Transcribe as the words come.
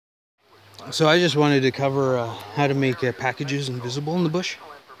So I just wanted to cover how to make packages invisible in the bush.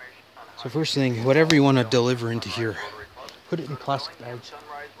 So first thing, whatever you want to deliver into here, put it in plastic bags.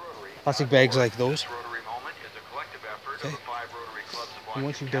 Plastic bags like those. Okay. And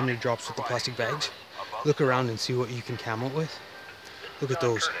once you've done your drops with the plastic bags, look around and see what you can come up with. Look at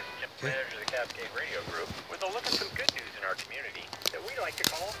those. Okay.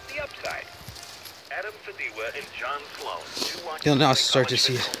 You'll now start to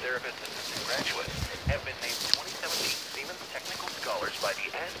see it.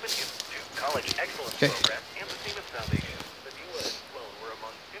 Okay.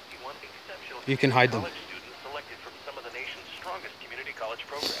 You can hide them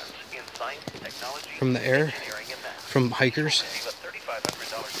from the air, from hikers,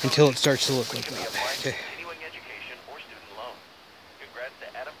 until it starts to look like that. Okay.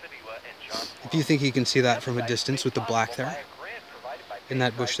 If you think you can see that from a distance with the black there, in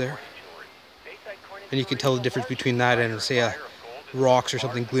that bush there, and you can tell the difference between that and, say, rocks or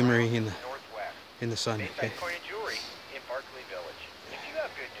something glimmering in the sun. Okay.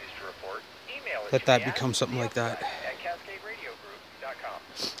 Let that become something like that.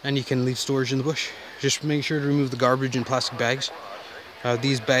 And you can leave storage in the bush. Just make sure to remove the garbage in plastic bags.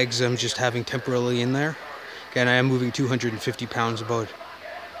 These bags I'm just having temporarily in there. Again, I am moving 250 pounds, about,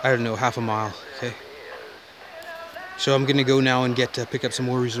 I don't know, half a mile. Okay. So I'm gonna go now and pick up some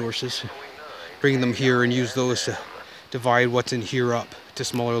more resources, bring them here and use those to divide what's in here up to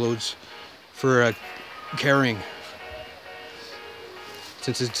smaller loads for carrying,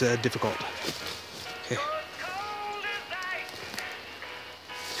 since it's difficult. Okay.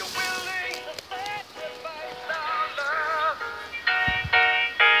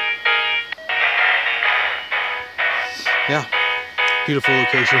 Yeah, beautiful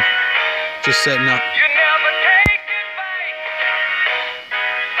location. Just setting up.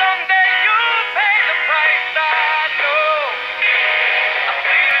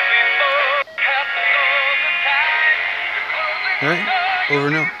 All right, over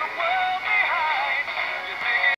now.